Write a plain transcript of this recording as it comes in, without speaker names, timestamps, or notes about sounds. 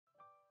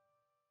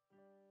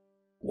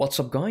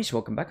What's up, guys?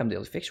 Welcome back. I'm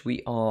Dailyfix.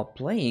 We are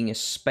playing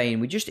as Spain.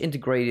 We just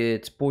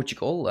integrated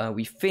Portugal.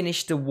 We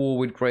finished the war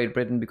with Great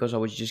Britain because I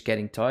was just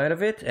getting tired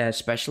of it,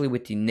 especially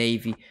with the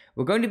navy.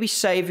 We're going to be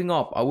saving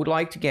up. I would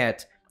like to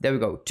get, there we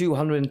go,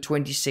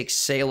 226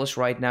 sailors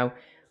right now.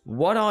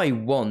 What I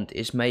want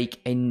is make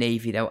a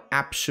navy that will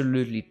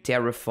absolutely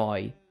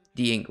terrify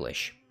the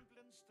English.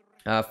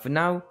 For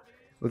now,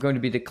 we're going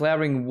to be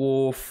declaring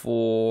war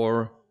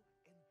for...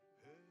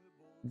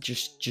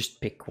 Just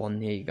pick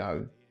one. Here you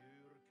go.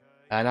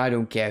 And I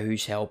don't care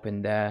who's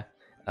helping there.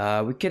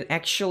 We can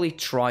actually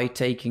try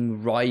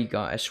taking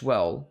Riga as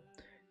well.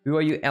 Who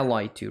are you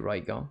allied to,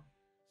 Riga?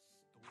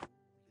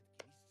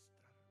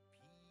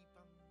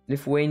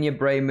 Lithuania,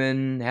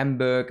 Bremen,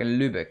 Hamburg, and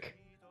Lübeck.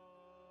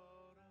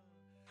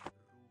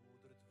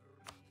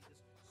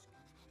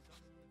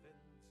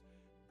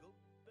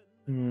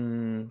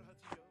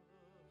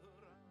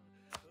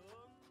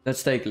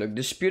 Let's take a look.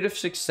 Dispute of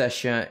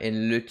succession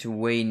in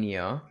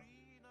Lithuania.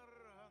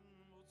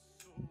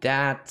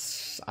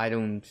 That I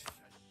don't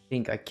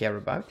think I care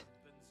about.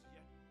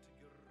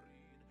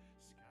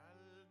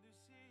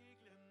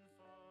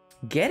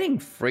 Getting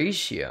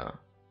Frisia.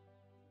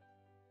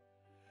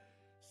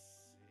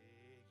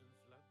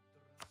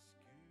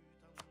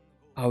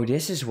 Oh,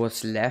 this is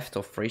what's left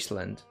of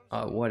Friesland.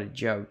 Oh, what a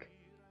joke.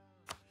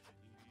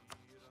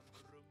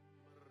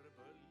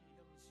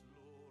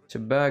 So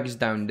Berg is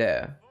down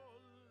there.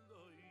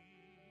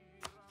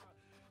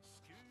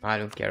 I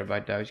don't care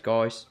about those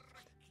guys.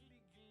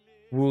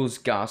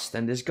 Woolsgast,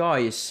 and this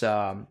guy is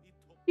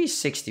he's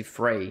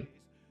 63.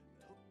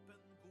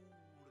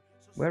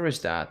 Where is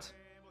that?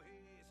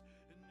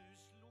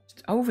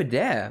 It's over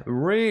there,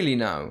 really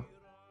now.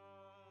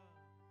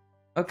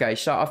 Okay,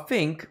 so I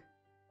think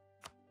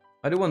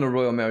I do want to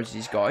royal marriage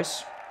these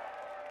guys,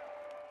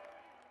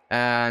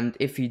 and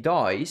if he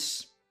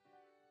dies,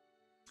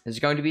 there's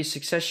going to be a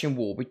succession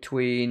war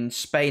between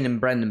Spain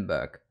and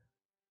Brandenburg,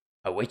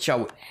 which I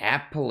would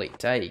happily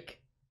take,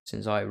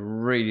 since I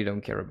really don't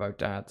care about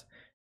that.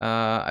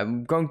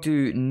 I'm going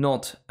to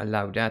not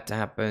allow that to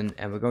happen,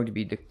 and we're going to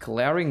be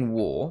declaring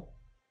war.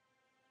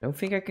 I don't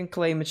think I can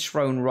claim its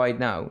throne right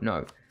now.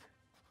 No.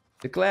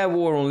 Declare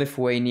war on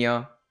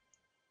Lithuania.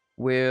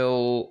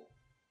 We'll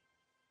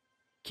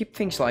keep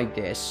things like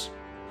this.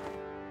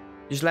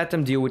 Just let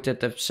them deal with it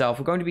themselves.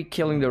 We're going to be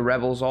killing the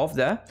rebels off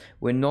there.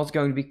 We're not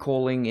going to be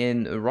calling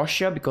in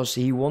Russia because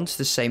he wants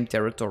the same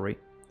territory.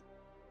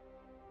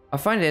 I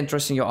find it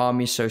interesting your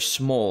army is so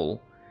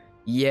small.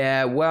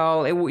 Yeah,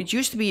 well, it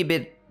used to be a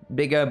bit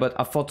bigger, but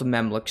I fought the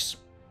Mamluks.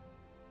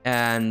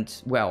 And,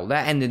 well,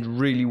 that ended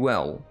really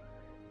well.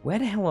 Where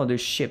the hell are those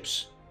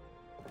ships?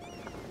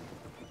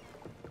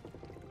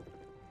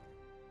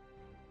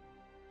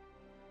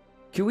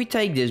 Can we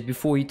take this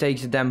before he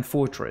takes the damn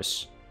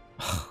fortress?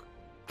 Oh,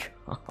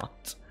 God.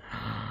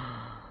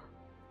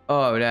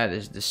 Oh, that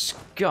is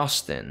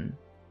disgusting.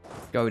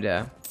 Go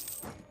there.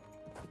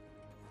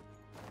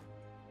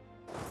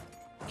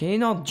 Can you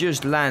not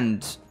just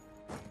land?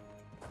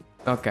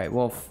 Okay,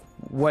 well,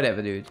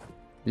 whatever, dude.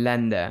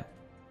 Land there.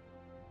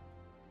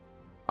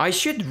 I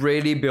should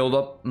really build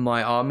up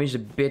my armies a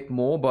bit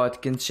more,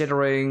 but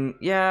considering,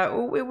 yeah,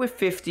 we're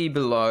 50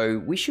 below,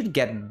 we should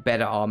get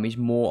better armies,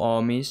 more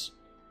armies.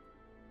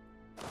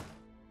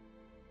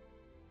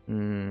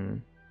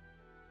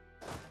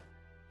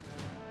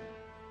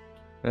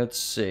 Let's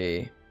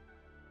see.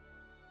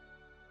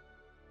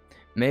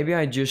 Maybe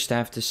I just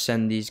have to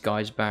send these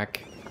guys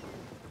back.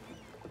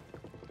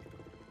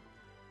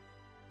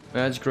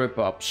 Let's group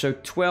up. So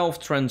 12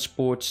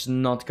 transports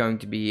not going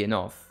to be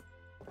enough.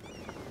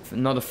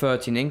 Another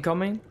 13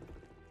 incoming.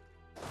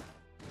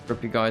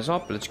 Group you guys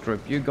up. Let's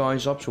group you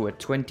guys up. So we're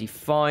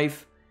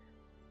 25.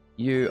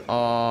 You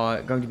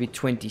are going to be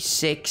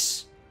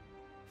 26.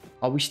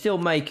 Are we still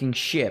making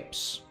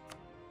ships?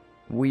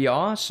 We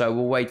are, so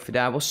we'll wait for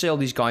that. We'll sail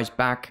these guys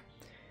back.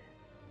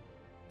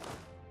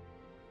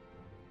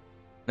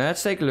 Now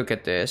let's take a look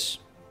at this.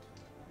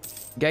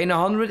 Gain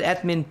 100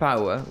 admin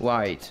power.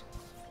 Right.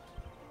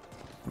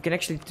 We can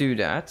actually do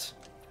that.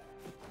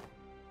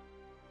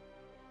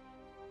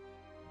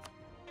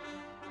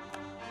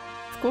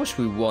 Of course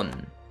we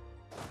won.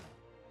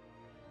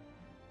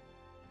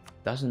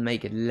 Doesn't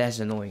make it less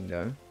annoying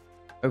though.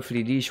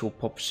 Hopefully these will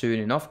pop soon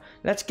enough.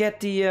 Let's get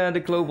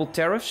the global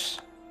tariffs.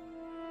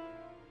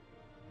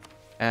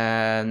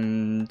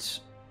 And...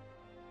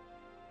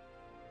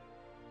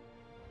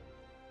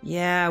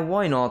 yeah,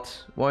 why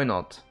not? Why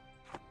not?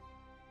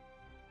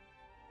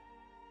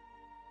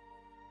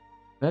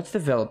 Let's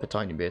develop a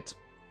tiny bit.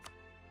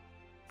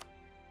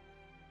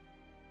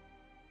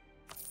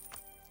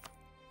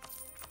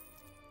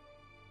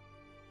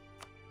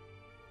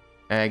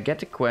 Get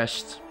the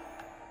quest.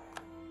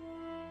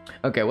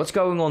 Okay, what's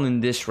going on in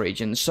this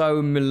region?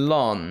 So,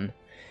 Milan.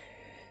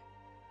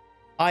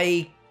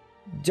 I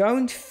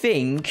don't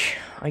think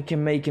I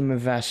can make him a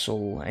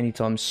vassal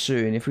anytime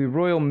soon. If we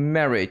royal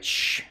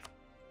marriage...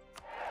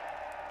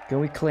 can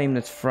we claim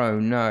that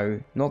throne? No,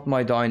 not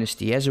my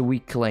dynasty. He has a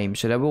weak claim,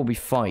 so there will be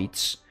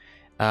fights.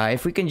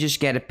 If we can just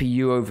get a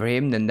PU over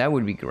him, then that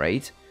would be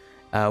great.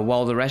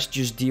 while the rest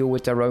just deal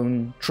with their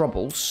own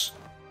troubles.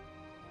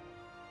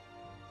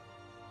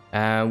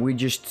 We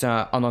just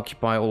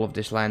unoccupy all of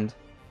this land.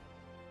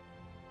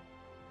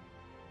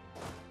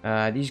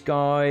 These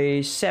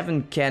guys,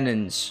 7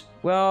 cannons.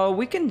 Well,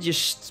 we can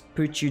just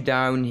put you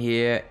down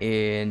here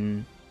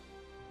in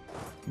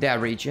that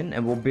region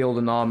and we'll build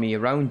an army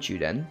around you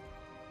then.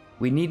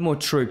 We need more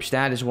troops,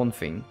 that is one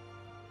thing.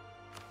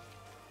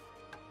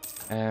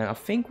 I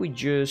think we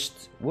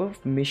just...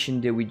 What mission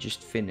did we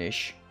just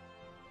finish?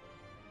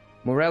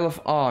 Morale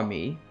of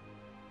army.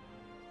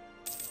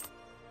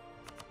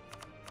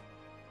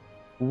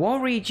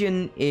 What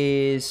region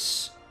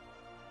is...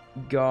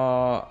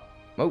 Oh.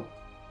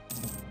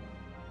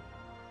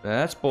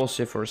 Let's pause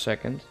it for a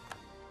second.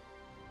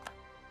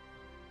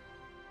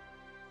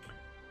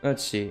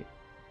 Let's see.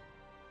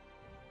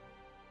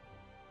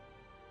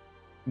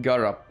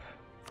 Got up.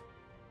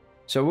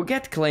 So we'll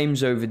get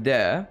claims over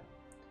there.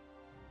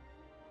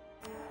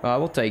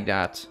 We'll take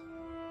that.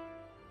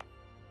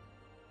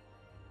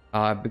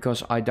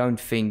 Because I don't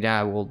think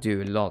that will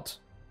do a lot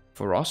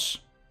for us.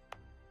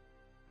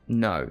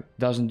 No,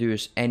 doesn't do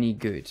us any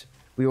good.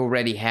 We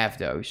already have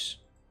those.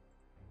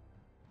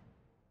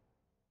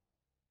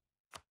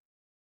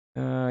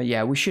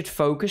 Yeah, we should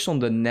focus on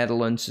the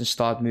Netherlands and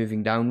start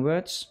moving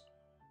downwards.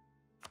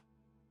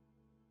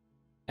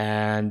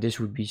 And this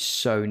would be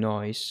so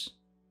nice.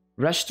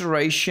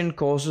 Restoration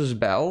causes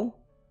Bell.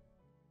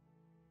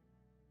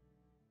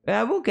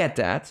 Yeah, we'll get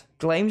that.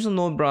 Claims on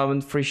North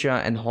Brabant,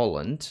 Frisia and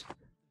Holland.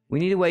 We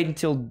need to wait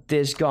until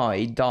this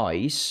guy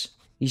dies.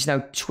 He's now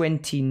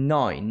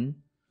 29.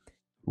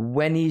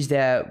 When he's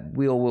there,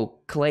 we'll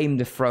claim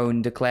the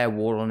throne, declare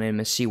war on him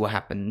and see what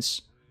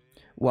happens.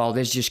 Well,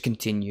 this just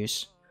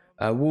continues.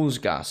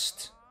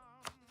 Woolsgast.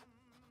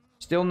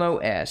 Still no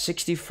heir.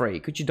 63.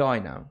 Could you die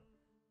now?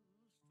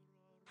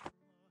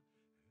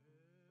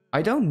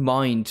 I don't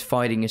mind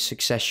fighting a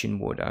succession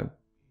war though.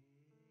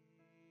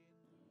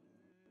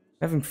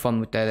 Having fun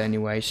with that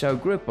anyway. So,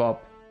 group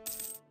up.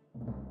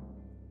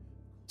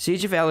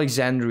 Siege of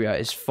Alexandria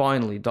is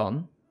finally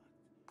done.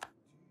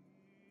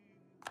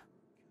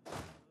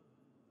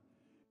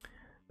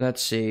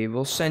 Let's see.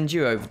 We'll send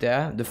you over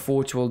there. The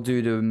fort will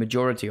do the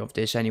majority of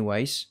this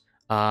anyways.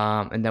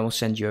 And then we'll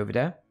send you over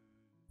there.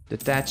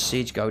 Detached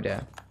siege, go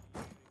there.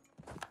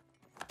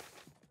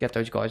 Get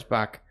those guys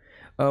back.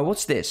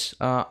 What's this?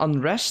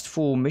 Unrest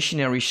for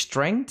missionary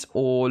strength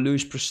or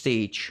lose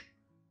prestige.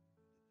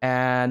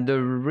 And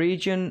the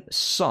region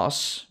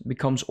Sus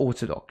becomes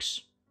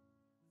Orthodox.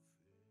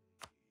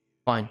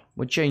 Fine,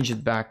 we'll change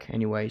it back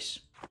anyways.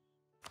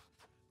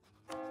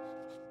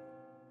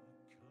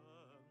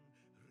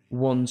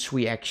 Once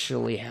we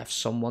actually have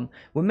someone.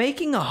 We're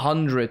making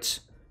 100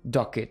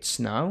 ducats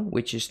now,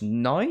 which is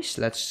nice.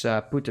 Let's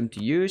put them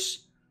to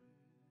use.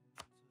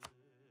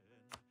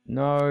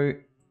 No.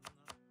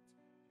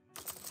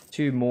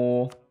 2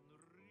 more.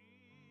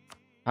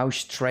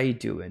 How's trade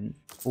doing?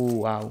 Oh,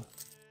 wow.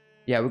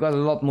 Yeah, we got a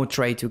lot more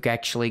trade to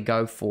actually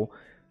go for.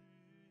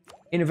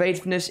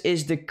 Innovativeness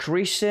is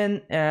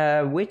decreasing,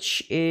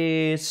 which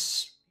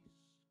is...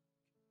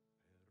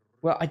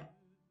 Well,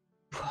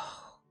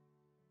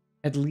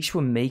 at least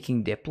we're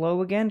making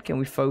Diplo again. Can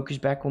we focus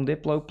back on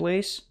Diplo,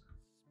 please?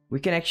 We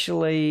can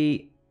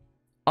actually,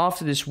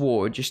 after this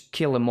war, just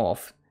kill him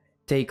off.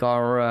 Take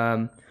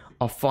our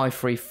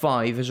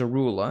 535 as a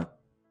ruler.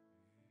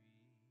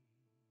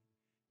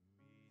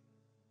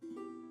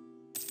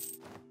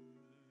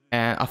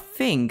 And I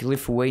think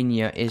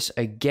Lithuania is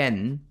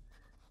again...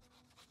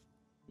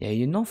 Yeah,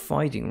 you're not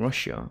fighting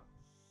Russia.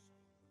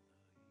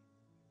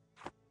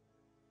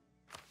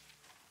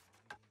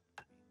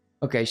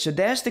 Okay, so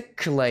there's the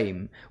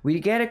claim.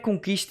 We get a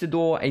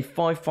conquistador, a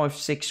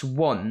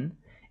 5561,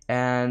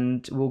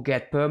 and we'll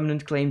get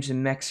permanent claims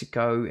in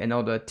Mexico and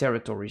other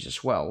territories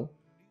as well.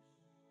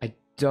 I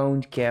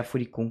don't care for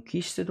the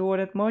conquistador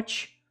that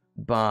much,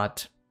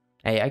 but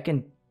hey, I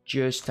can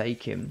just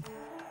take him.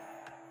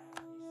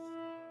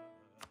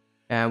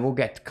 And we'll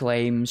get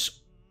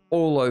claims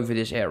all over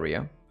this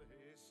area,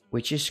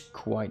 which is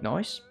quite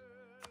nice.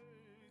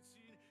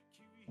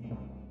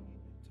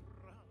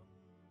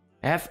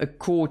 Have a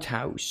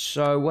courthouse.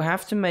 So we'll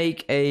have to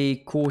make a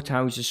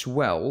courthouse as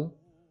well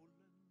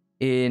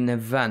in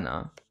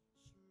Havana.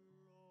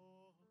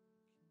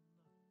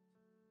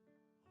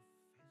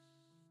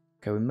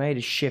 Okay, we made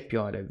a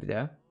shipyard over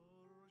there.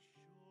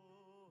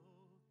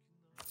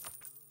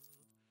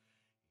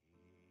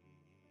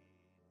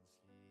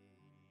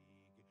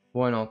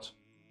 Why not?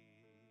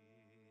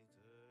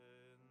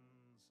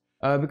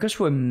 Because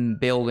we're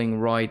building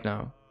right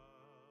now.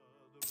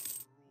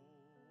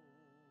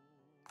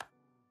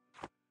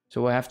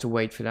 So we'll have to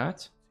wait for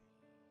that.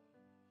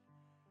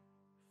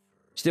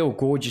 Still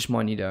gorgeous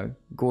money though.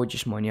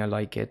 Gorgeous money, I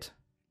like it.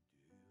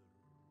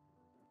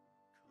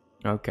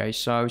 Okay,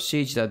 so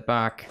siege that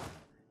back.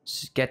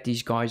 Get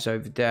these guys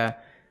over there.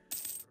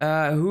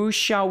 Who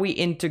shall we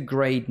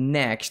integrate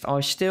next?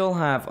 I still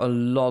have a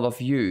lot of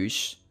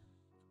use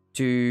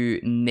to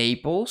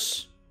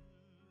Naples.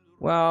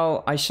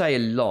 Well, I say a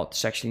lot.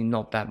 It's actually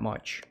not that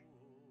much.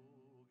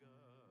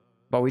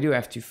 But we do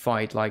have to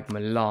fight like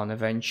Milan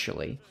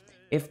eventually.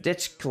 If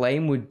this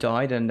claim would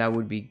die, then that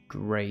would be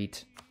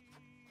great.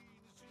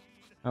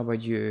 How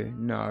about you?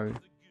 No.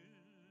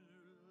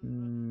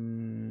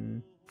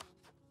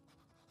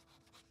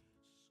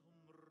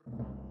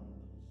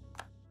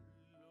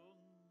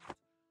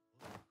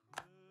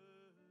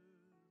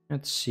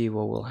 Let's see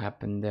what will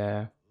happen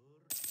there.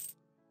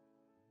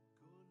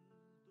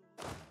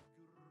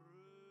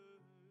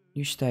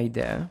 You stay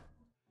there.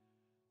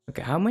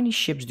 Okay, how many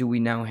ships do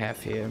we now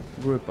have here?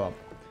 Group up.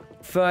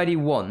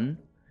 31.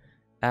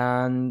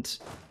 And...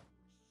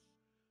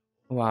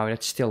 wow,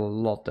 that's still a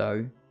lot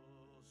though.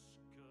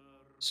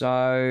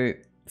 So...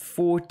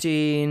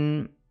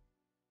 14...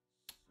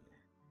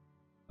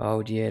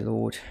 oh dear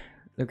lord.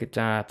 Look at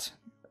that.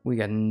 We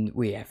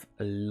have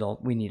a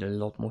lot. We need a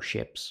lot more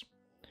ships.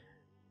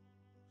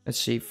 Let's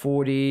see.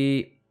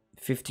 40...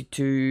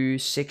 52...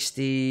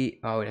 60...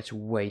 oh, that's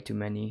way too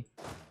many.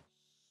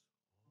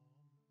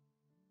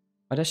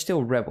 Are there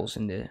still rebels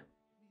in there?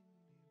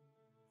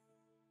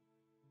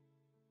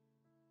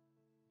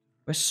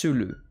 Where's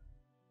Sulu?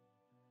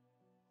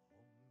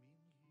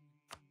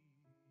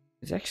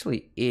 It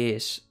actually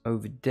is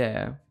over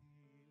there.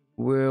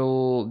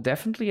 We'll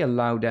definitely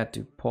allow that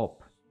to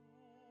pop.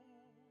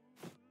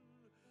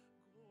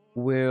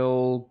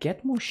 We'll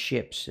get more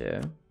ships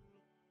here.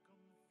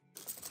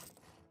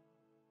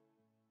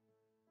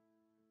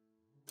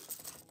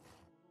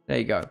 There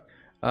you go.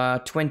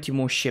 20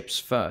 more ships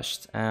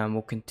first, and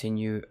we'll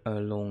continue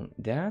along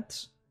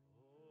that.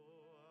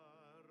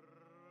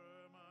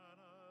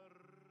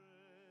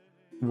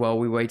 While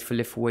we wait for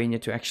Lithuania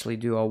to actually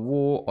do our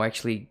war, or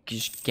actually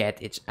just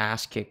get its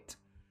ass kicked.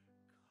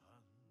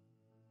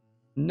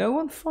 No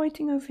one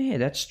fighting over here,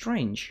 that's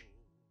strange.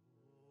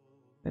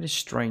 That is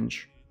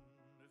strange.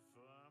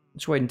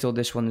 Let's wait until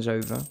this one is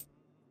over.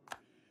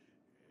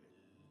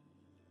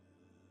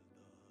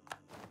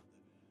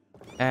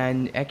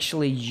 And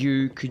actually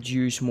you could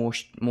use more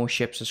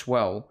ships as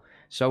well.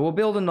 So we'll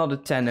build another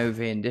 10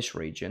 over here in this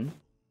region.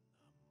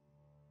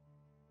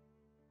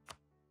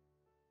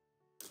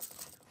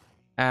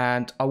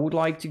 And I would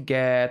like to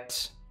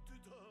get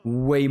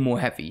way more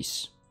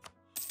heavies.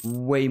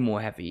 Way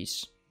more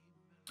heavies.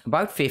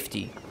 About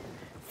 50.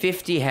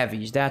 50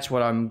 heavies, that's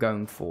what I'm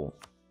going for.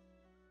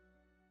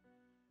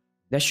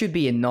 That should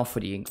be enough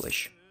for the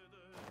English.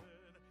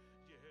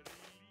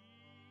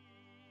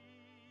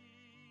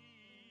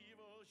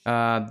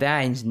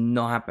 That is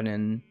not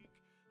happening.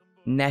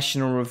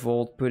 National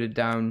revolt, put it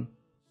down.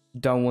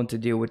 Don't want to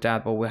deal with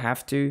that, but we'll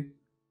have to.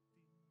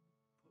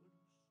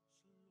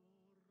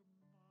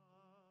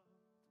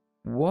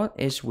 What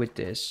is with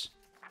this?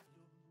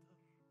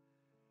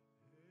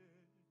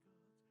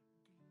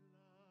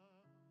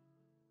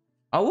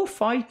 I will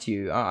fight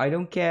you. I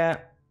don't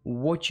care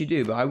what you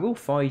do, but I will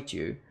fight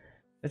you.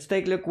 Let's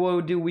take a look.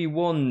 What do we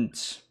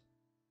want?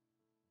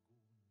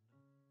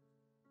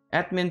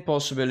 Admin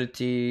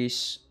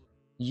possibilities.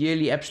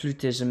 Yearly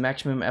absolutism.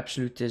 Maximum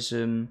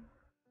absolutism.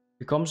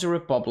 Becomes a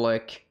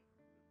republic.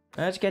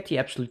 Let's get the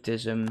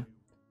absolutism.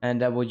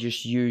 And then we'll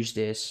just use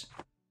this.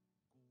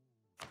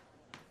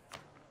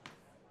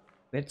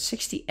 We're at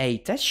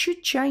 68. That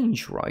should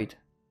change, right?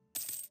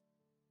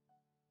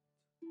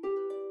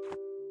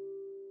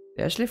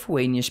 There's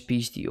Lithuania's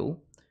peace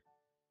deal.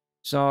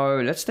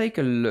 So let's take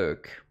a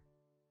look.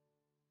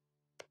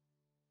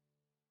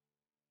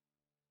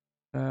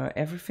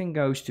 Everything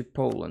goes to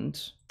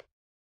Poland.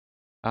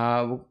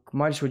 We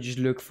might as well just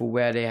look for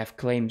where they have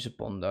claims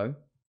upon though.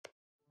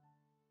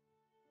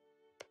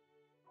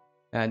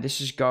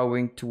 This is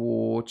going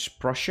towards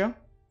Prussia.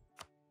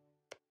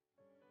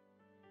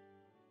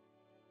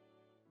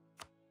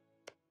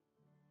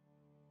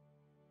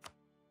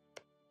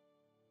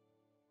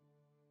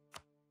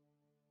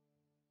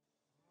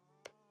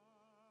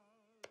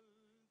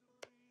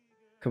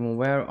 Come on,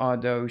 where are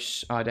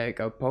those? Ah, there you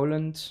go,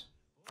 Poland.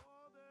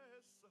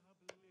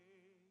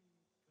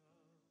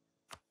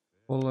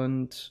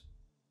 Poland.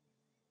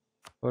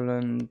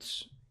 Poland.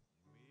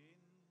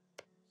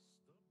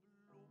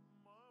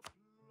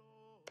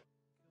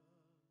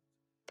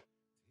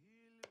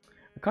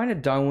 I kind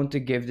of don't want to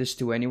give this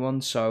to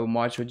anyone, so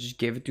might as well just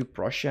give it to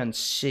Prussia and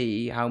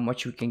see how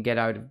much we can get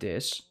out of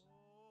this.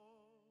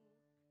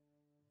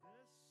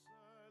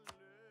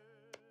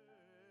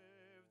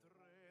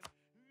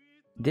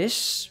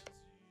 This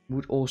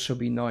would also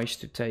be nice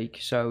to take,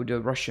 so the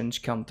Russians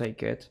can't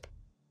take it.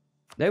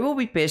 They will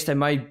be pissed, they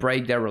might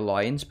break their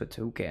alliance, but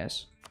who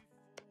cares?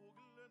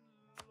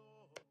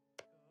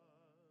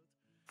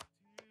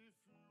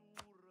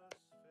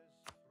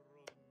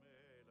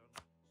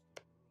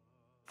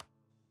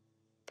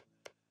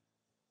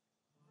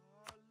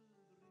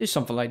 Do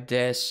something like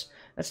this.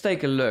 Let's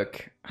take a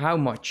look. How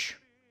much?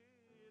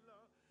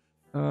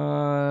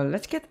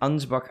 Let's get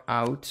Ansbach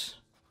out.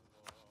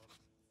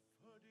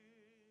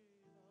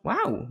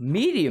 Wow,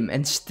 medium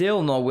and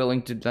still not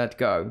willing to let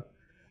go.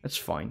 That's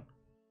fine.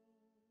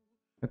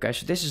 Okay,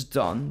 so this is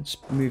done. Let's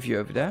move you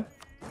over there.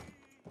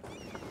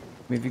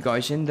 Move you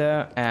guys in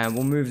there and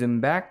we'll move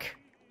them back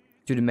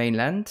to the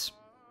mainland.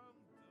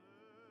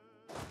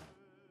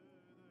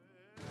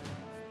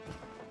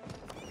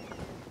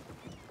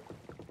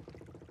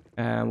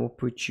 And we'll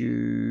put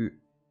you...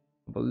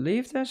 I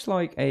believe there's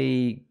like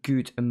a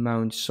good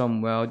amount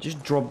somewhere. I'll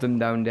just drop them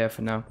down there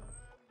for now.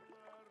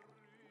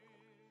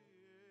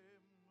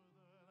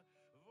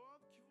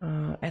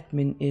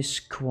 Admin is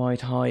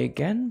quite high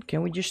again.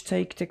 Can we just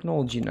take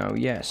technology now?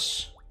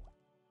 Yes.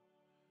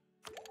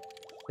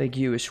 Take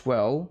you as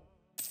well.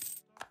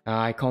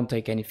 I can't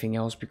take anything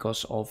else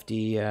because of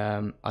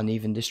the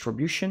uneven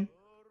distribution.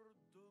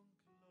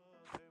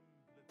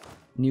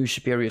 New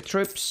superior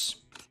troops.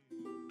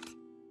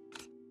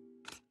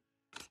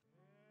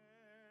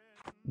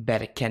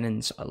 Better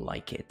cannons, I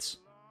like it.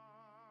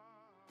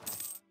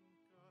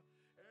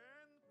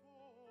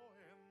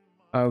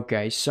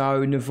 Okay,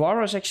 so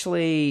Navarra is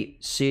actually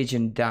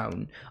sieging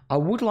down. I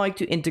would like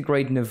to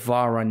integrate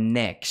Navarra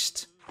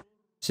next,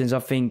 since I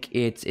think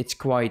it's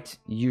quite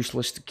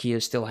useless to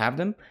still have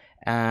them.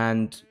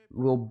 And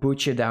we'll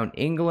butcher down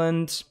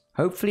England,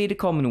 hopefully the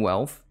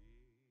Commonwealth.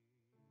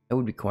 That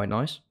would be quite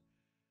nice.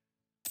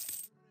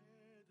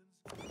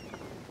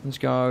 Let's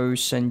go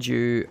send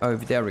you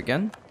over there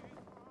again.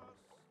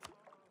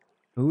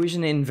 Who is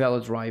an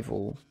invalid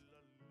rival?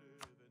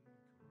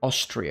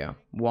 Austria.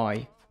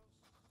 Why?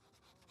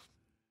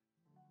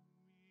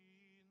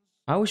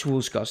 How is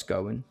Wolfsgast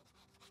going?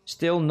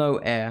 Still no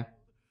air.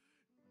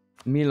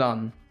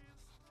 Milan.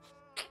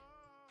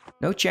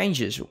 No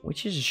changes,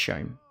 which is a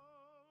shame.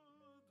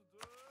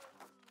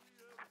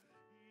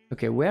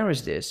 Okay, where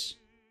is this?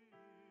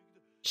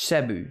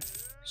 Cebu.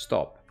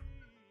 Stop.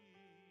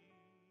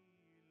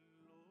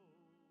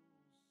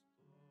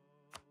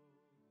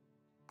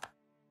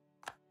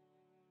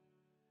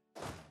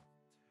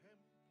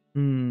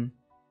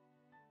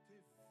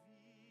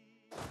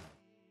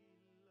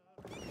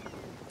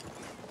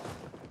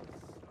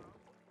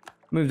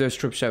 Move those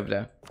troops over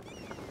there.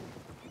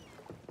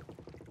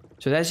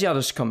 So there's the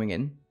others coming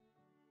in.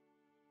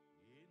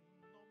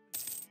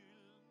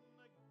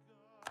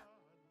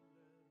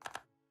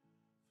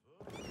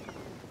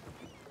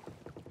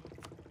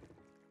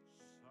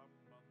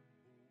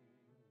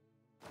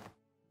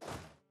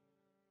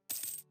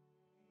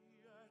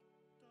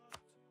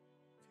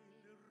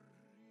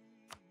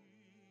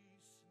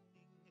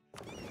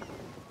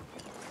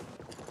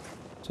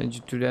 Send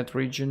you to that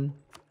region.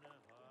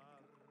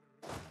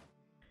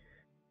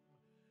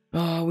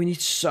 Oh, we need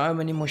so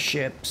many more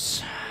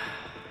ships.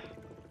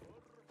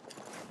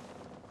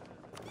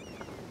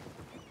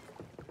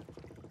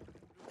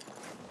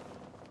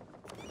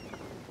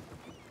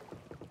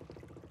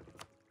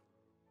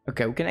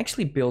 Okay, we can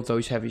actually build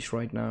those heavies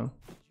right now.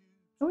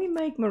 Can we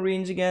make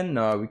marines again?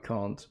 No, we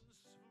can't.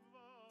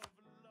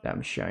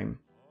 Damn shame.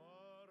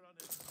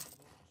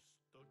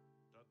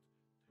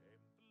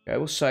 Okay,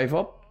 we'll save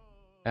up.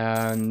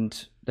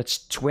 And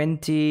that's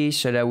 20,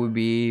 so that would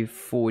be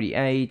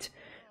 48.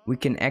 We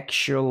can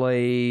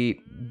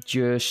actually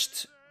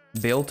just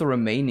build the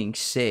remaining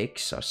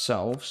 6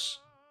 ourselves.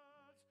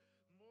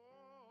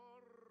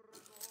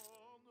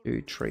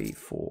 2, 3,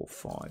 4,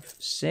 5,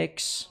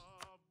 6.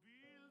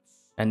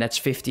 And that's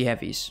 50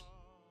 heavies.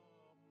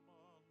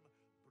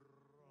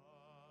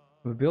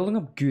 We're building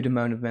up a good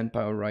amount of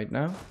manpower right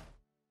now.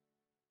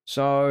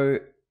 So,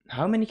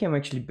 how many can we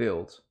actually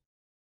build?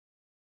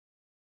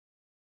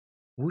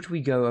 Would we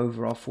go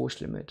over our force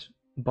limit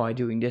by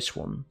doing this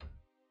one?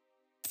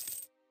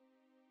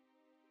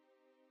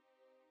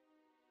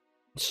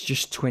 It's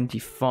just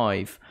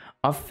 25.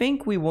 I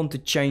think we want to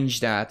change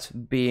that,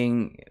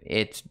 being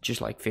it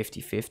just like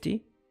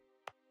 50-50.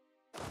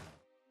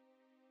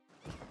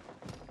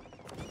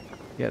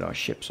 Get our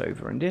ships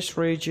over in this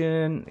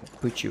region.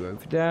 Put you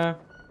over there.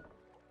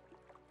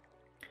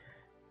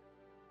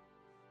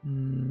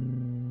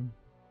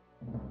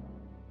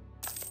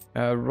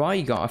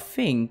 Riga, I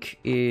think,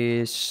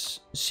 is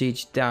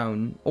sieged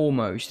down.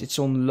 Almost. It's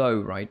on low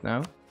right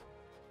now.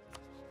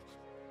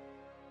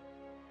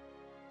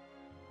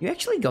 You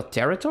actually got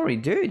territory,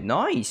 dude.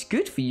 Nice.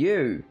 Good for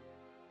you.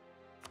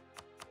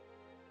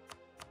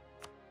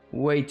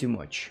 Way too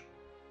much.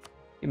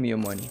 Give me your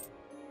money.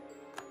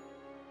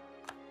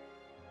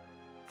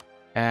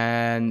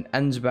 And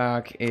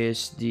Ansbach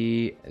is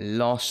the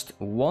last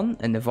one.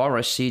 And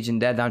Navarra is sieging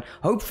that down.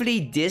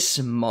 Hopefully this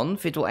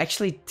month it will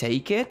actually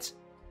take it.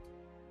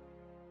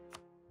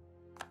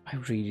 I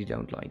really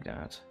don't like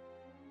that.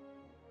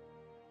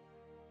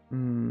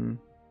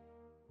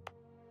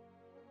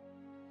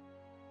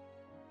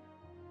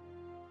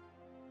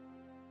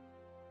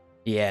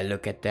 Yeah,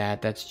 look at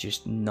that. That's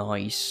just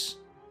nice.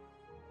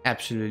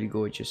 Absolutely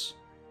gorgeous.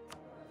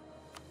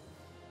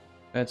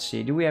 Let's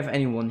see. Do we have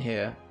anyone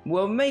here?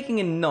 We're making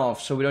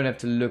enough, so we don't have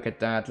to look at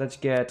that. Let's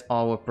get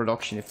our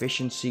production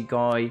efficiency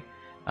guy.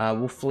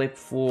 We'll flip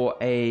for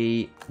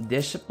a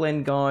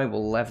discipline guy.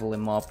 We'll level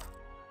him up.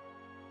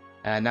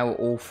 And now we're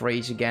all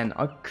freeze again.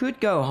 I could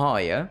go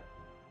higher.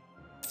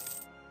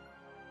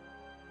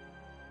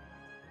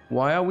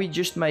 Why are we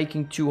just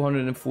making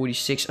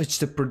 246? It's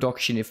the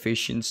production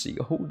efficiency.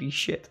 Holy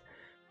shit.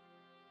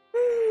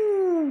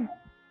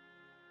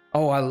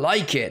 Oh, I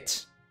like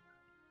it.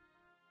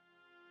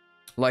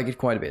 Like it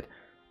quite a bit.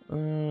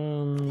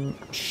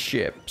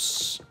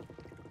 Ships.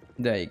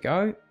 There you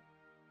go.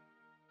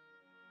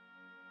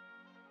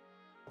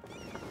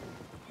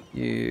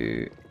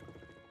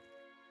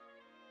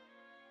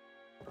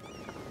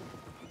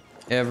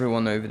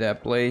 Everyone over there,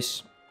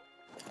 please.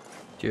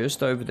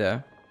 Just over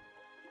there.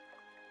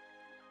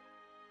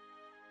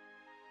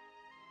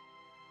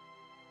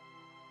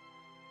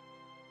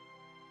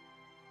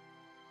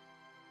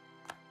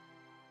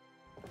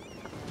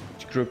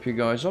 Let's group you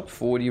guys up.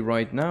 40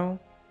 right now.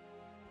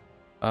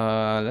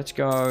 Let's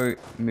go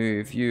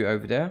move you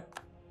over there.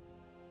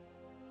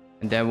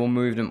 And then we'll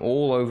move them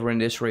all over in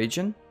this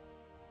region.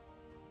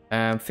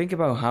 And think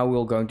about how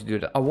we're going to do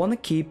that. I want to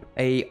keep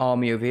an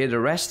army over here. The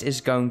rest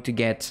is going to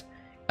get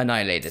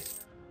annihilated.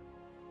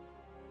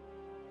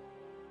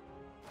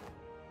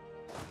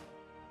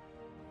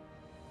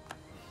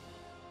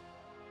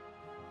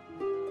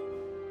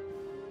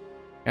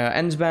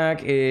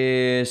 Ensbach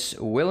is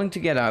willing to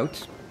get out.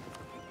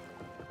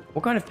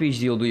 What kind of peace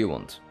deal do you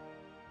want?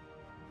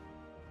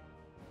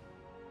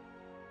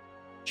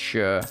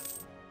 Sure.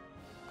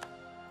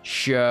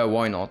 Sure,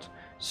 why not?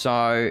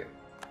 So,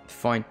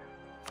 fine.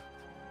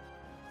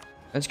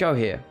 Let's go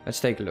here. Let's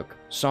take a look.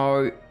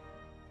 So,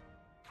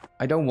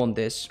 I don't want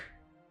this.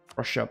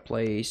 Russia,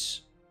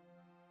 please.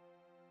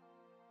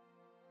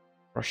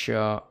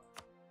 Russia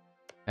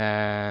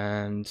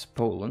and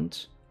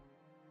Poland.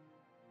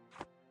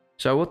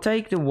 So we'll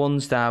take the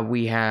ones that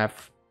we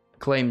have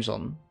claims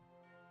on.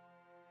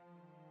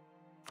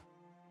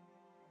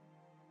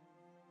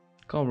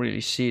 Can't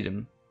really see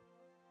them.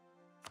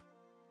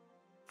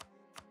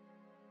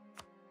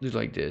 Do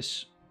like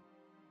this.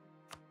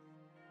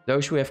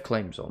 Those we have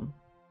claims on.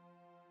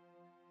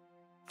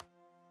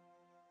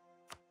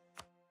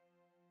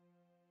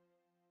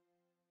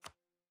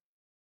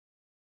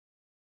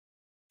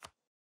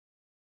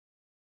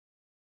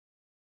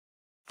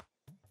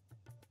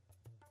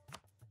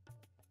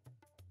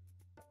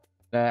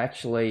 That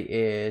actually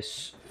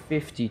is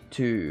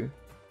 52.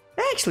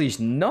 That actually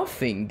is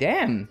nothing,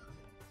 damn.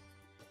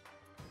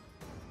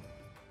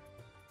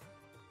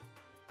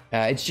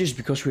 It's just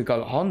because we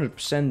got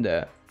 100%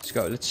 there. Let's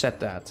go, let's set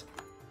that.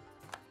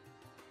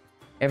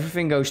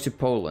 Everything goes to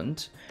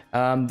Poland.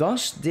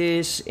 Does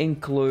this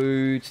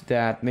include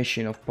that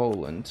mission of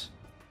Poland?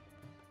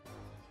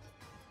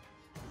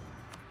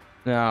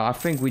 No, I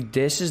think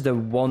this is the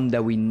one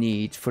that we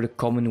need for the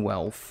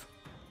Commonwealth.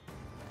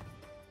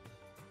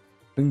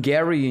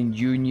 Hungarian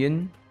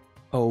Union.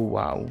 Oh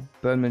wow.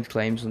 Permanent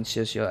claims on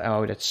Sicily.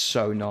 Oh, that's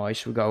so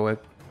nice. We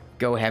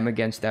go ham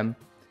against them.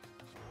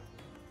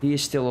 He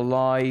is still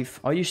alive.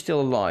 Are you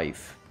still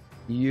alive?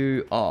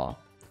 You are.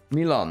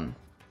 Milan.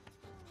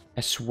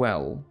 As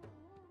well.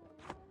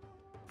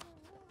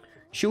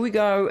 Should we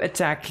go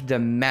attack the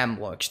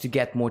Mamluks to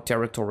get more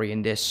territory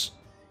in this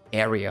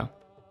area?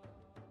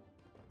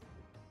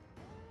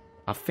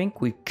 I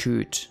think we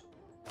could.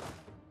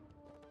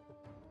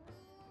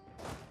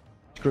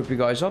 Group you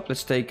guys up.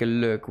 Let's take a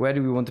look. Where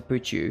do we want to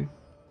put you?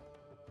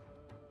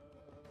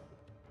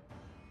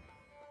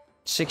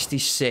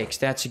 66.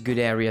 That's a good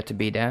area to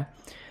be there.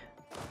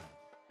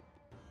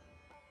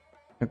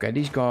 Okay,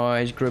 these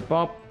guys group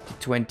up to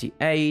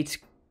 28.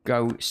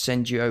 Go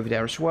send you over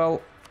there as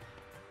well.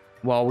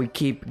 While we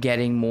keep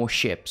getting more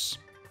ships.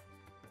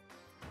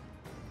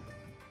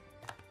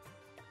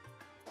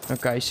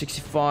 Okay,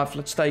 65.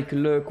 Let's take a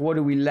look. What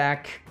do we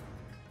lack?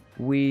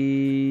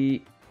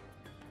 We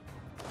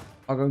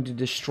are going to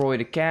destroy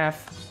the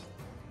calf.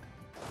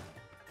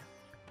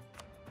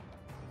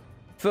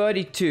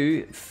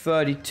 32,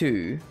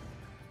 32.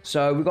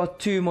 So we got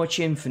too much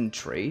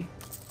infantry.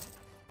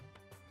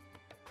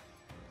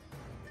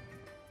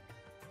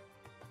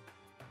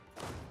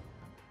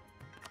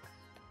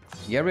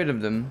 Get rid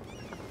of them.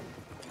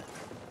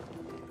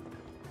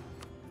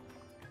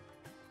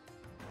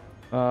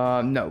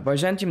 No,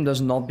 Byzantium does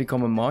not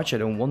become a march. I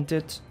don't want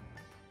it.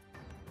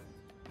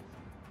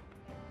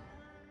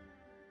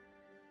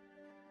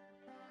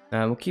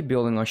 We'll keep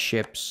building our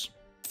ships.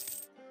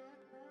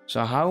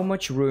 So how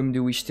much room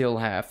do we still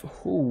have?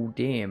 Oh,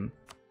 damn.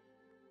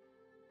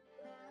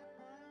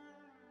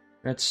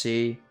 Let's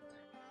see.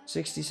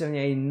 60, 70,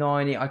 80,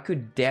 90. I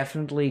could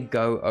definitely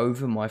go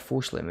over my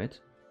force limit.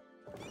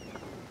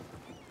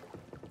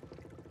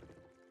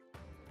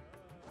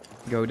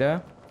 Go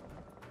there.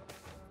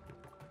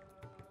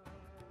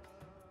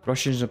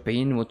 Russia's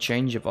opinion will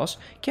change of us.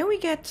 Can we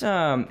get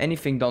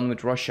anything done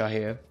with Russia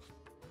here?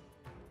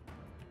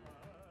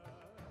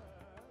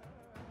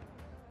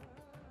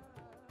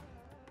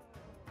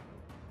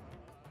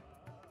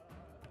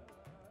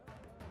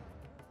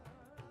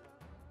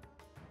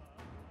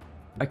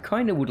 I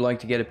kind of would like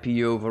to get a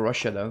PU over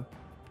Russia though.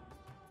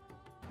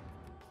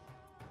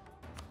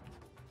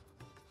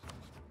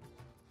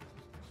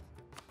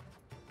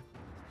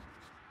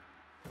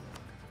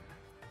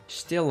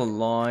 Still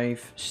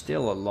alive,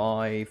 still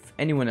alive.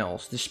 Anyone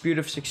else? Dispute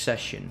of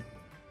succession.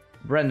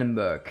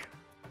 Brandenburg.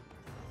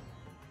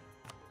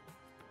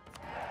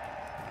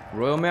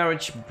 Royal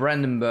marriage,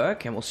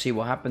 Brandenburg, and we'll see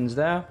what happens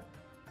there.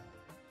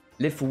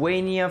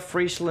 Lithuania,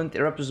 Friesland,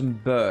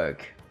 Erupsburg.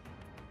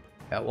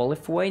 Well,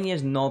 Lithuania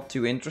is not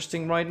too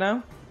interesting right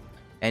now.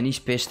 And he's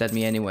pissed at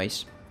me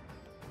anyways.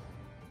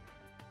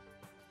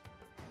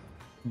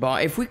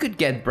 But if we could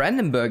get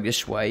Brandenburg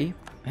this way...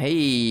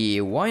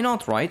 Hey, why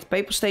not, right?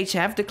 Papal States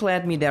have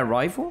declared me their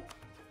rival.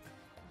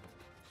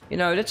 You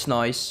know, that's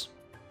nice.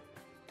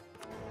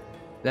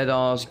 Let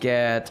us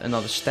get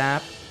another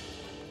stab.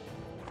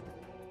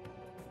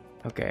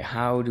 Okay,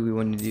 how do we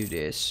want to do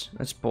this?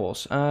 Let's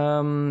pause.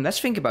 Let's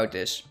think about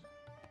this.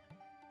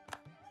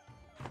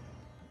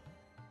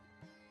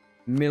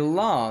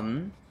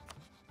 Milan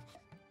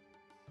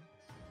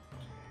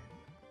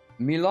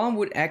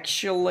would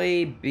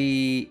actually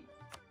be...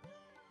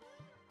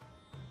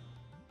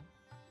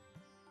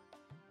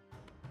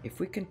 If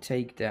we can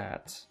take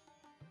that...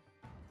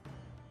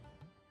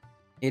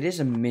 It is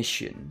a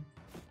mission.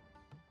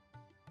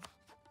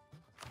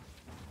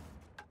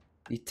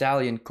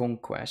 Italian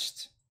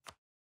conquest.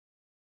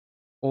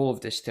 All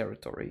of this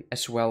territory,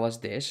 as well as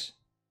this.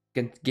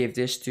 Can give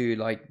this to,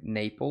 like,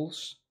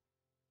 Naples.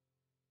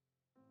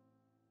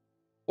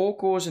 All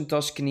cores in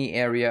Tuscany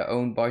area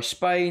owned by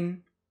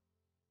Spain.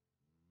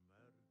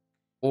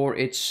 Or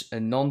it's a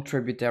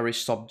non-tributary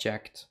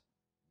subject.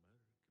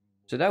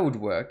 So that would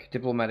work.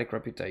 Diplomatic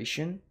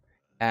reputation.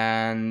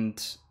 And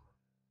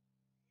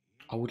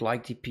I would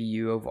like the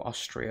PU over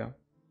Austria.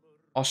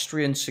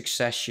 Austrian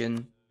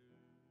succession.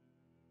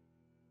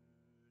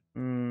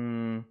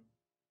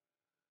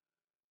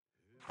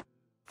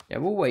 Yeah,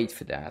 we'll wait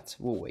for that.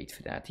 We'll wait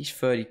for that. He's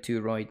 32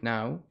 right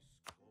now.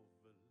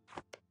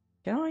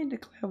 Can I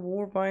declare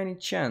war by any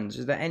chance?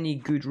 Is there any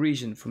good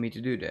reason for me to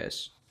do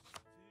this?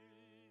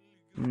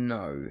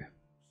 No.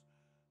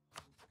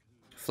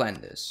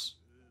 Flanders.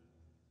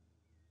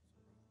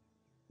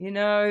 You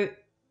know,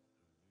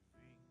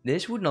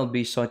 this would not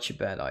be such a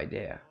bad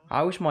idea.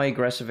 How is my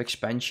aggressive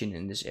expansion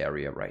in this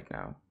area right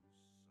now?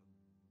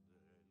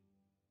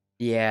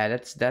 Yeah,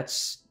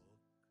 that's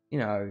you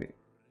know,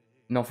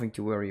 nothing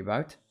to worry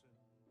about.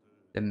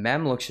 The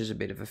Mamluks is a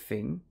bit of a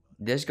thing.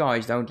 These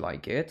guys don't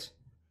like it.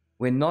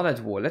 We're not at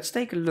war. Let's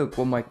take a look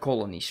what my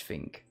colonies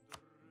think.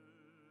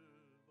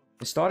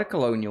 Let's start a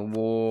colonial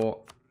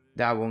war.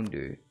 That won't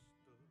do.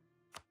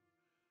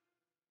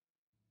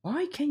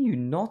 Why can you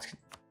not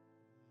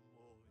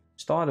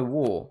start a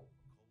war?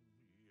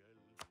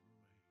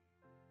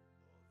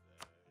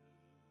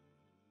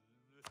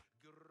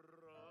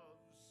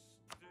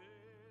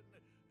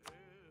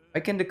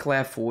 I can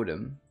declare for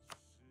them.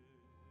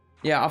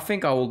 Yeah, I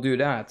think I will do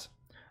that.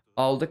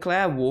 I'll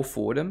declare war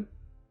for them.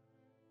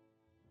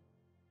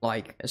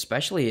 Like,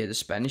 especially here, the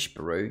Spanish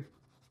Peru.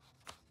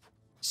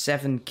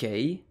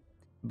 7k.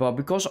 But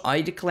because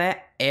I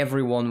declare,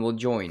 everyone will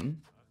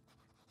join.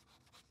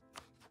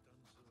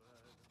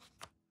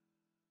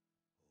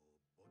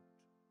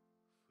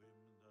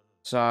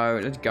 So,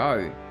 let's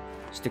go.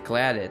 Let's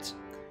declare it.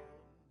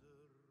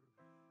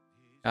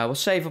 We'll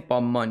save up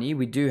our money.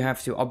 We do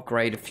have to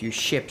upgrade a few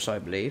ships, I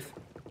believe.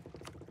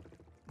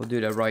 We'll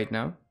do that right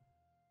now.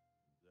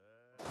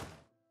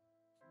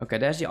 Okay,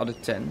 there's the other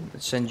 10.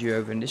 Let's send you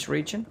over in this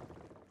region.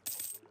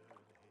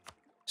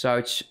 So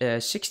it's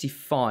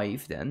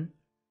 65 then.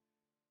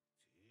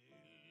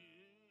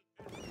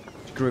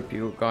 Let's group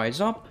you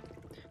guys up.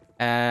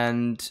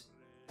 And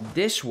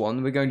this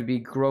one we're going to be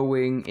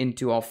growing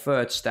into our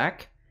third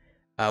stack.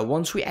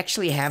 Once we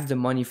actually have the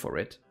money for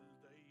it.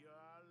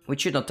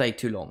 Which should not take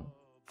too long.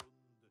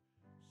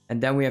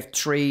 And then we have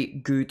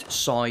 3 good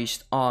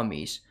sized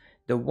armies.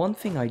 The one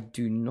thing I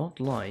do not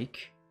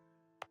like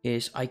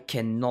is I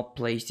cannot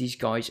place these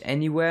guys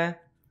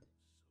anywhere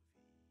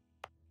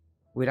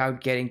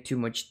without getting too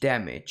much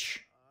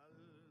damage.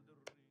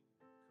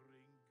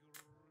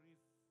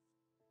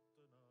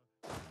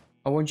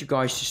 I want you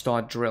guys to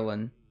start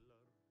drilling.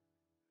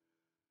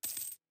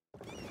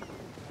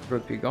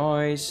 Group you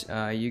guys.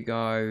 You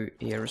go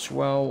here as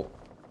well.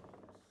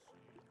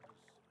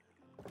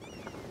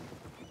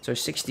 So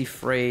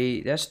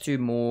 63. There's 2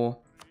 more.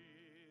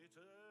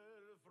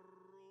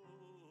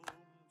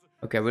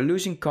 Okay, we're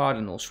losing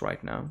cardinals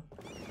right now.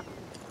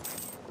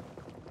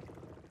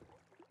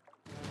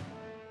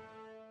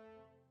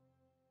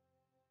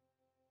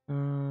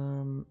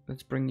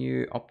 Let's bring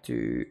you up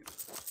to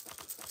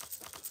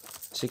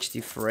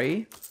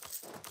 63.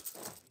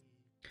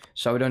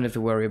 So we don't have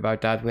to worry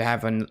about that. We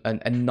have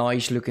a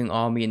nice looking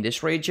army in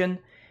this region.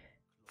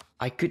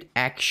 I could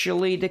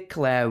actually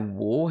declare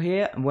war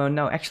here. Well,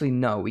 no, actually,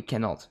 no, we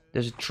cannot.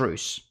 There's a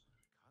truce.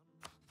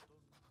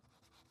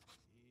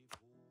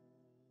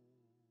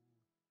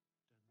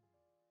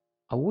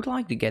 I would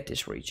like to get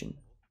this region.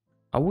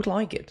 I would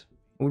like it.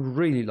 I would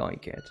really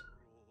like it.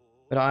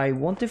 But I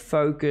want to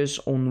focus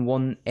on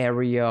one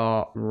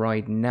area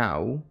right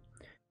now.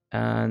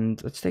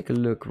 And let's take a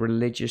look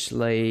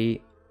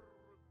religiously.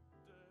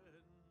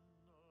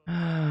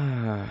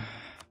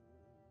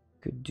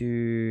 Could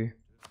do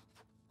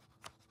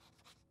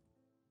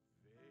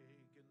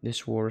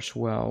this war as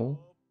well.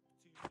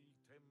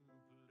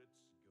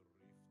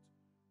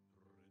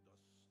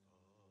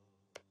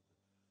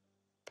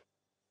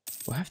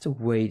 We'll have to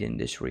wait in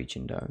this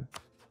region though.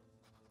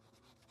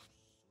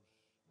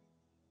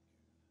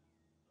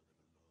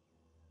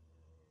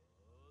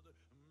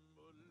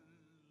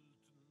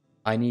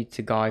 I need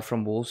the guy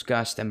from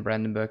Wolfsgast and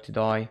Brandenburg to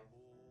die.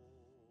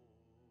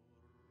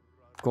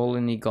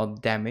 Colony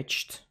got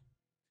damaged.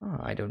 Oh,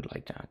 I don't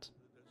like that.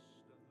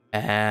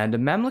 And the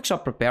Mamluks are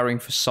preparing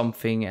for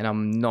something, and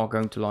I'm not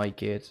going to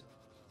like it.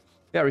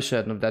 Very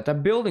certain of that. They're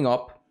building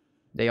up.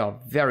 They are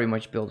very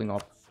much building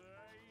up.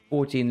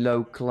 14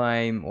 low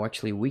claim, or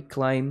actually weak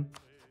claim.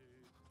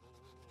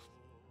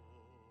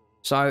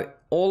 So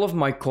all of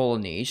my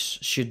colonies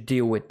should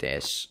deal with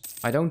this.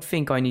 I don't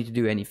think I need to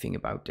do anything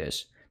about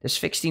this. There's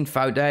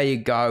 16,000. There you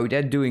go.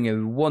 They're doing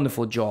a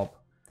wonderful job.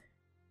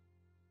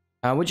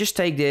 We'll just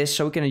take this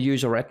so we can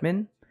use our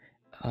admin.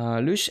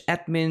 Lose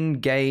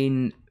admin,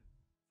 gain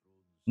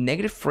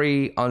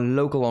 -3 on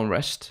local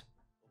unrest.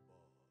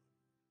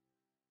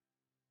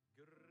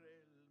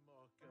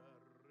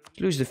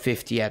 Lose the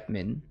 50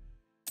 admin.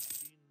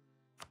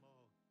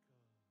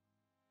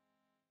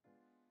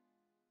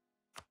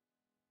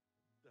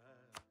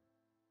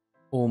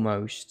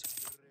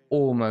 Almost.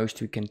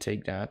 Almost we can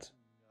take that.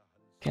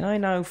 Can I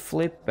now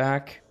flip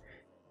back?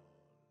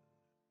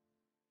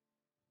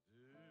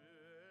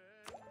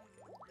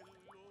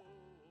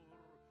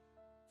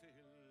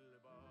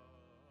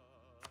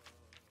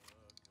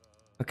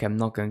 Okay, I'm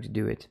not going to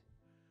do it.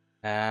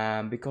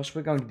 Because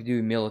we're going to be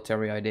doing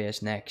military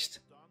ideas next.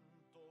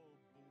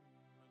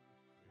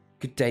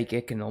 Could take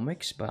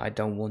economics, but I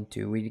don't want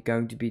to. We're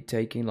going to be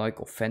taking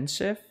like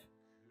offensive.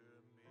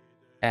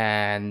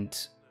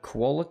 And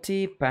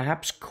quality,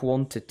 perhaps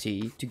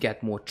quantity to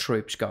get more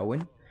troops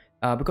going.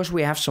 Because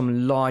we have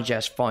some large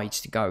ass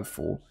fights to go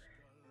for.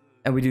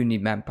 And we do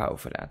need manpower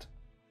for that.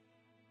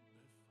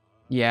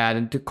 Yeah,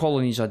 the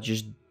colonies are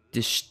just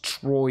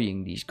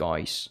destroying these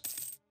guys.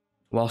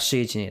 While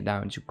sieging it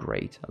down is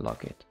great. I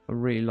like it. I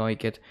really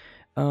like it.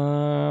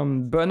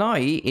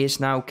 Brunei is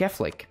now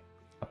Catholic.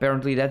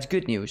 Apparently that's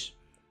good news.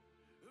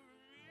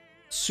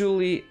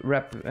 Sully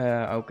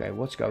okay,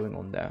 what's going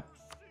on there?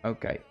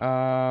 Okay.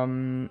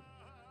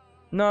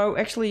 No,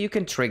 actually you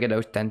can trigger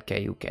those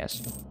 10k, who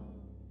cares?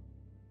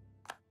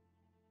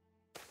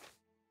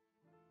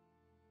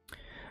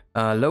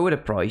 Lower the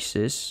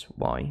prices.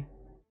 Why?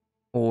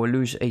 Or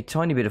lose a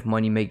tiny bit of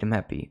money, make them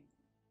happy.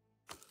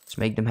 Let's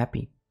make them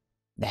happy.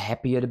 The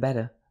happier the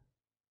better.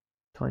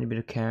 Tiny bit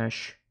of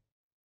cash.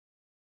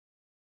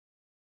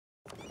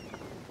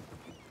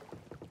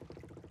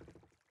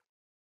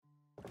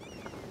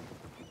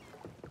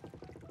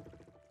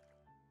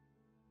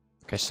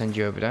 Okay, send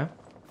you over there.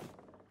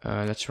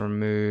 Let's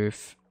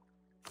remove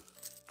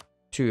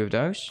 2 of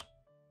those.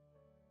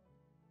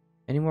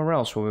 Anywhere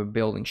else where we're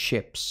building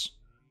ships?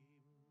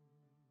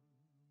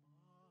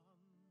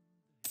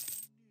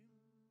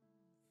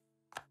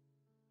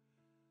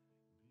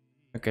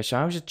 Okay, so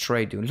how's the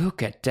trade doing?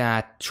 Look at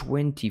that,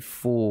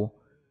 24.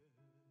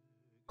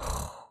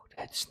 Oh,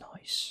 that's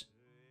nice.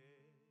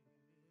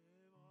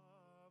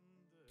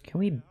 Can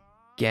we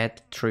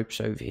get troops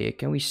over here?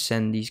 Can we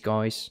send these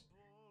guys?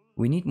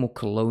 We need more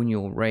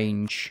colonial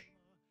range.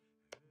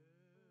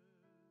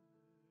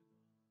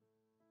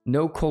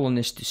 No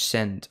colonists to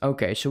send.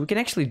 Okay, so we can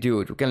actually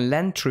do it. We can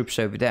land troops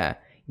over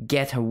there.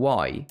 Get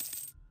Hawaii.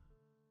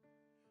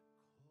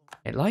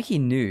 And like he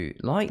knew.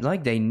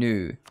 Like they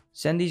knew.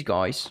 Send these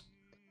guys.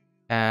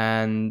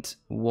 And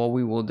what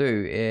we will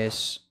do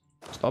is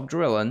stop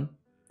drilling.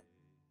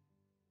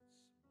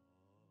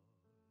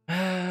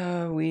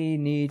 We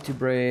need to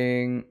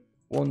bring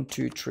 1,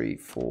 2, 3,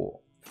 4,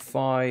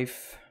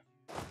 5.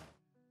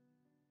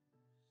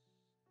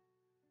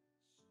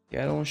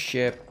 Get on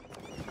ship.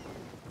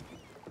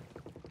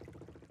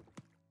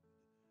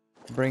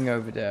 Bring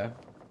over there.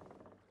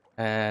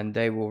 And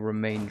they will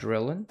remain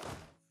drilling.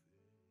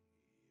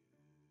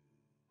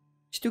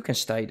 These 2 can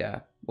stay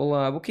there.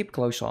 We'll keep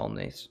close eye on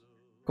this.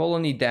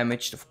 Colony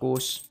damaged, of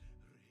course.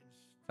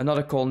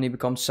 Another colony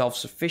becomes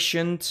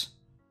self-sufficient.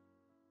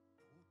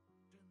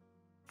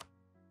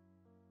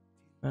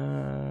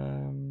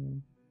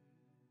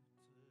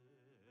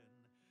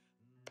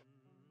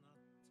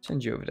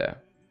 Send you over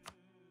there.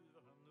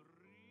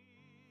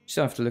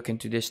 Still have to look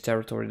into this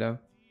territory though.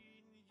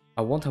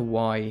 I want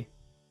Hawaii.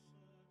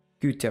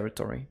 Good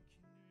territory.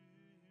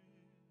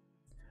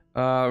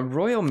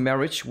 Royal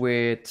marriage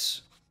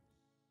with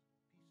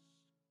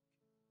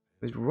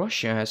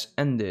Russia has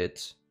ended.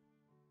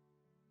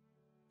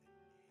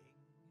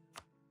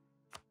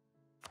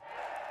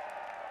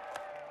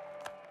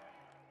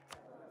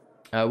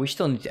 We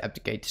still need to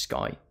abdicate this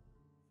guy.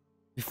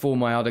 Before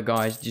my other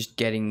guy is just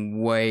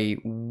getting way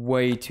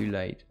too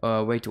late.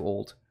 Way too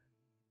old.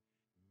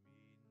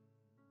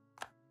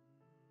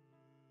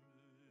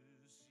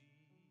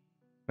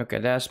 Okay,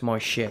 there's my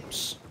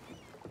ships.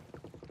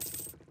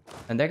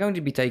 And they're going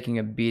to be taking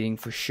a beating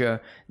for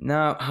sure.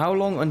 Now, how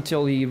long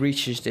until he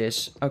reaches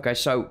this? Okay,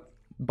 so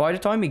by the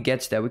time he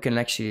gets there, we can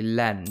actually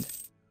land.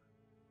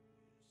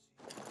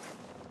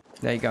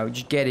 There you go,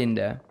 just get in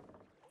there.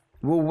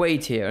 We'll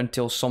wait here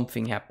until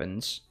something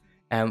happens.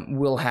 And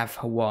we'll have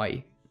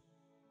Hawaii.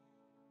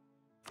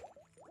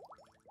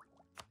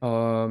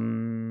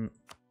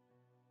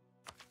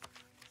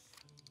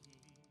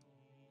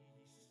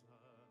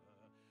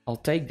 I'll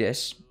take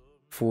this.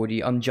 for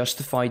the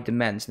unjustified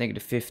demands,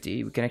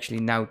 -50. We can actually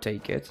now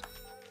take it.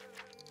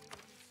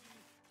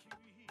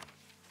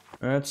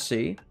 Let's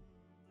see.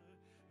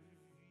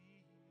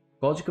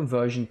 Culture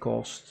conversion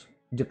cost,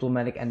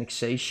 diplomatic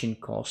annexation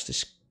cost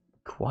is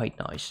quite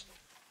nice.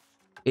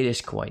 It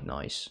is quite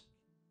nice.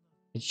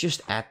 It's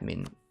just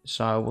admin,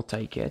 so we'll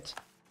take it.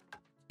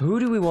 Who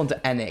do we want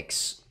to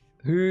annex?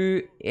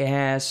 Who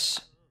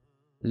has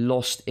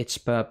lost its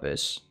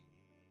purpose?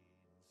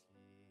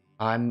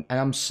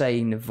 I'm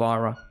saying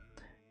Navarra.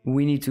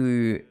 We need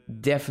to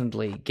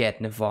definitely get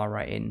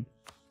Navarra in.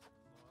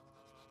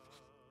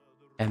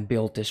 And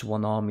build this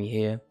one army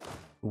here.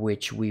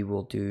 Which we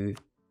will do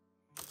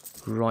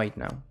right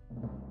now.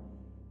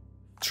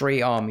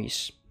 3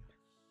 armies.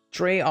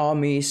 3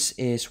 armies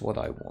is what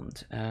I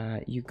want.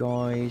 You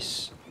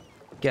guys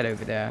get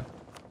over there.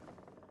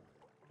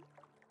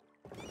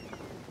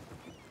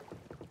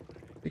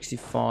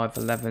 65,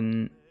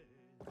 11,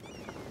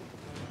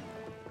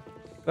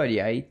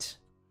 38.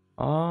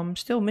 I'm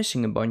still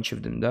missing a bunch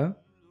of them though.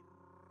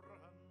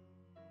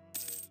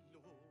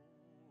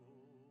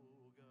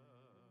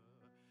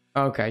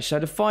 Okay, so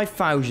the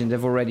 5,000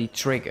 have already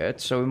triggered,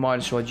 so we might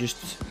as well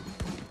just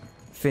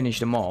finish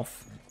them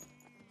off.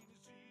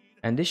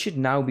 And this should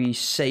now be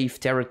safe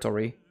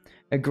territory.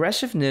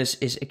 Aggressiveness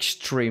is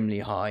extremely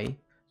high.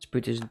 Let's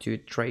put this into a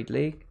trade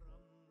league.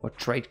 Or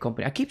trade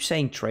company. I keep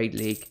saying trade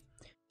league.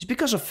 It's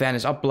because of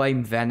Venice. I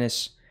blame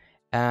Venice.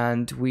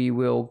 And we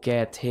will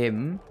get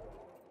him.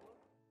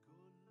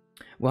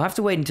 We'll have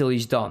to wait until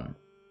he's done.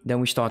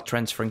 Then we start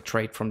transferring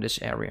trade from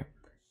this area.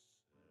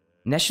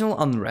 National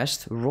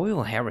unrest.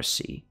 Royal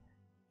heresy.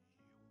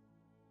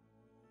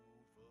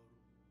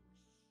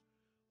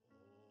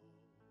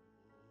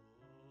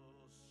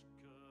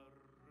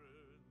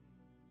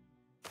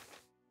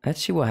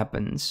 Let's see what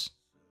happens.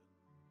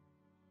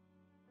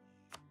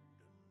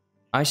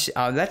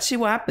 Let's see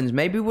what happens.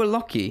 Maybe we're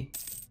lucky.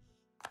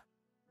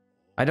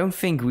 I don't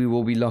think we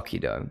will be lucky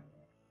though.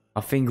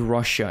 I think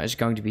Russia is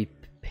going to be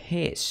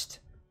pissed.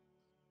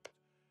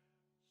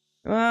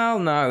 Well,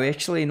 no,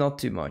 actually not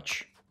too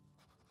much.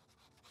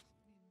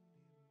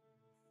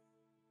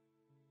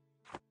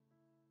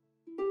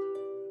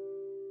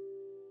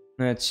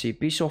 Let's see,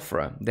 peace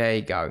offer. There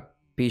you go.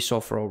 Peace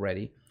offer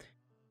already.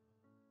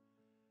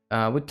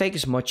 We'll take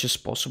as much as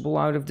possible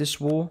out of this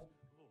war.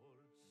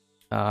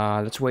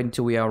 Let's wait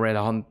until we are at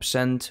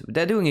 100%.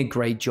 They're doing a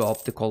great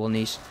job, the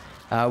colonies.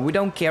 We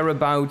don't care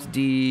about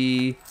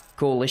the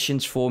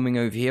coalitions forming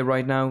over here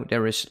right now.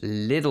 There is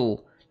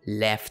little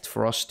left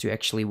for us to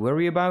actually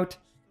worry about.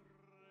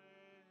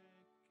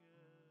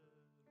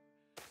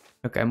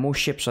 Okay, more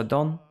ships are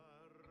done.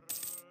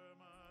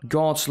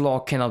 God's law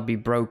cannot be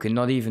broken,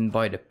 not even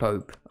by the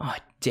Pope. Ah,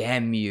 oh,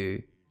 damn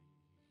you.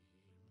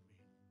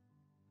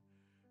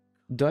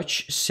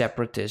 Dutch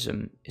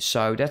separatism.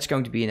 So that's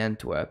going to be in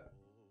Antwerp.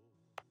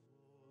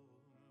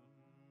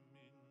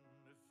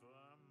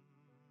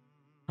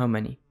 How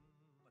many?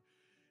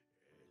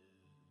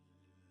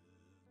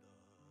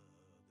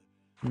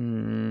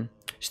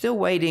 Still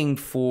waiting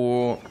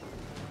for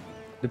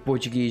the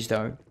Portuguese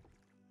though.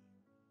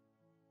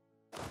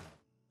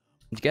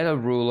 Let's get a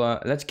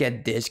ruler. Let's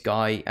get this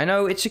guy. I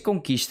know it's a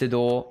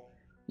conquistador.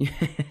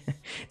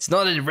 It's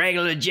not a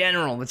regular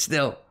general, but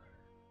still.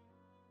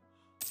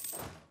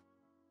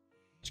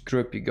 Let's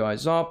group you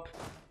guys up.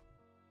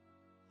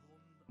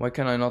 Why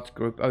can I not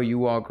group? Oh,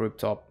 you are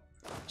grouped up.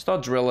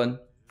 Start drilling.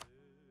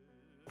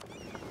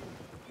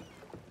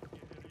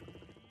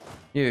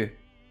 You.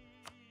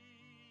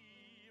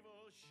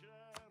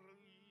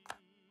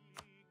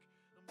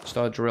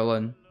 Start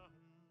drilling.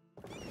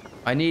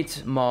 I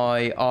need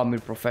my army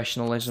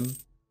professionalism.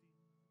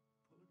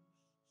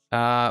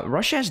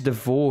 Russia has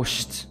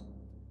divorced.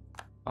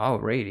 Oh,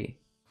 really?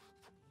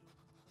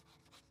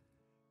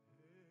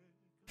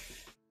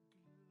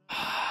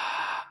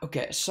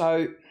 Okay,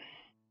 so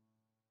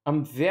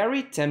I'm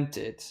very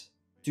tempted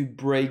to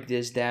break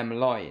this damn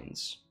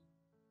alliance.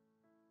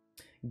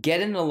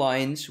 Get an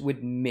alliance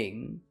with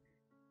Ming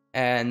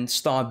and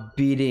start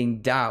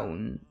beating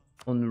down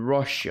on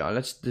Russia.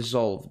 Let's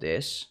dissolve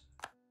this.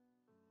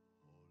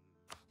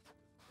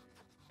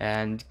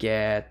 And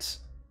get...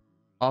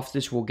 After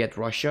this we'll get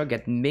Russia.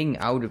 Get Ming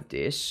out of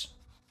this.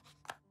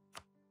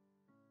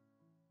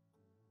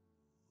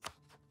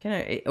 Can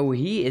I... Oh,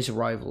 he is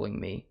rivaling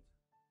me.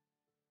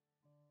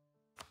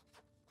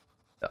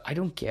 I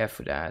don't care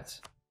for that.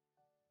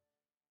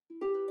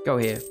 Go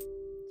here.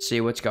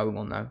 See what's going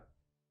on now.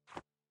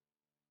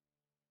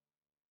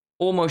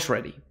 Almost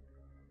ready.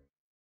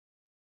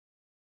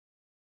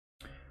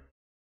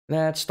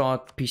 Let's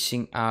start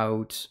piecing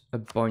out a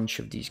bunch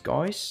of these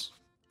guys.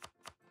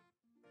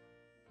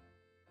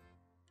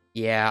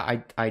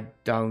 Yeah, I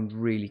don't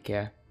really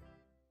care.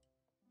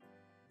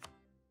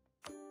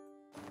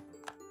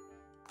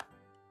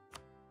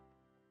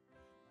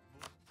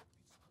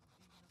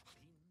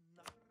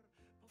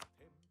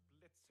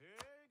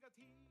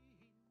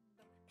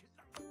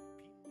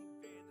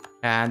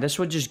 And this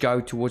will just go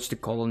towards the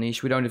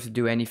colonies. We don't have to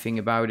do anything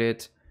about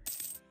it.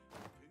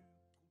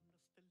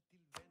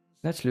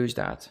 Let's lose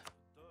that.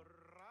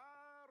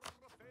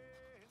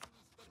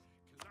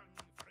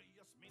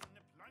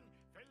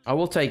 I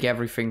will take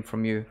everything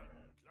from you.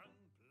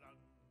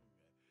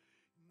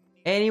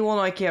 Anyone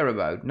I care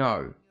about?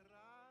 No.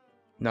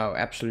 No,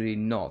 absolutely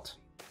not.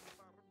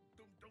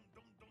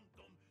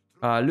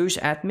 Lose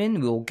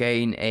admin will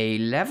gain a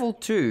level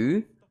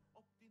 2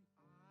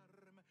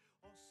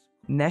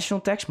 national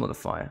tax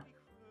modifier.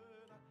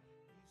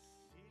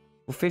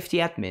 For 50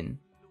 admin.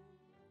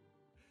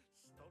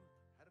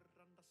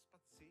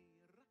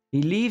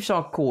 He leaves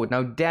our court.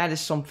 Now that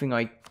is something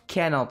I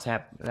cannot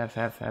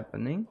have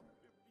happening.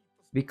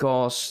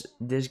 Because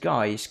this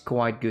guy is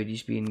quite good.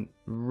 He's been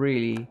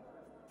really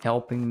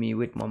helping me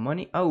with my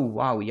money. Oh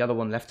wow, the other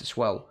one left as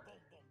well.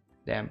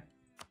 Damn.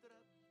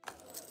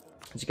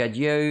 Let's get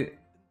you.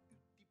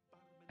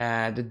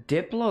 The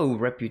Diplo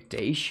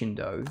reputation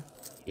though.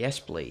 Yes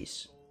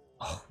please.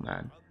 Oh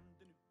man.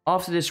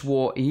 After this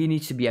war, he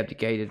needs to be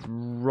abdicated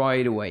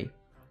right away.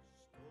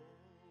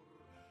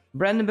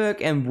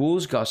 Brandenburg and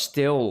Wolfsgast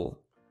still.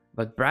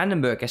 But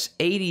Brandenburg has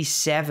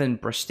 87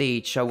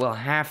 prestige, so we'll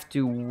have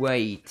to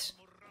wait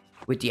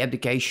with the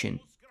abdication.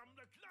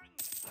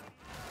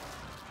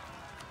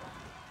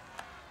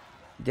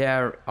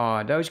 There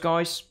are those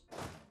guys.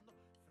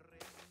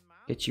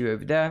 Get you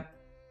over there.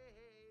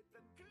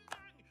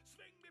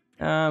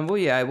 Well,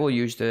 yeah, we'll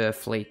use the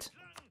fleet.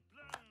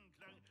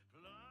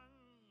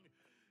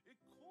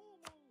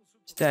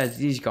 There's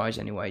these guys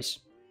anyways.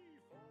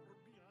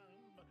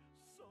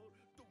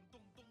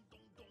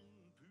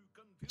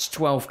 It's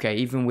 12k,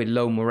 even with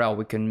low morale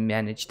we can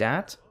manage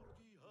that.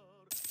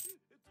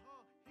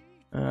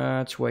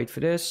 Let's wait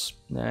for this.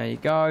 There you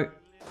go.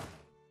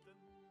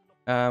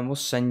 We'll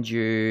send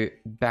you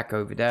back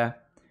over there.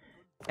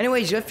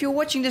 Anyways, if you're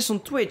watching this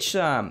on Twitch,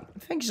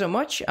 thank you so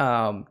much.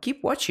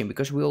 Keep watching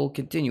because we'll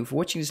continue. For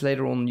watching this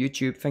later on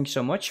YouTube, thank you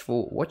so much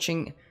for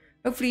watching.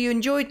 Hopefully you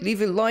enjoyed.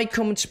 Leave a like,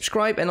 comment,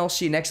 subscribe, and I'll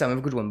see you next time. Have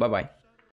a good one. Bye-bye.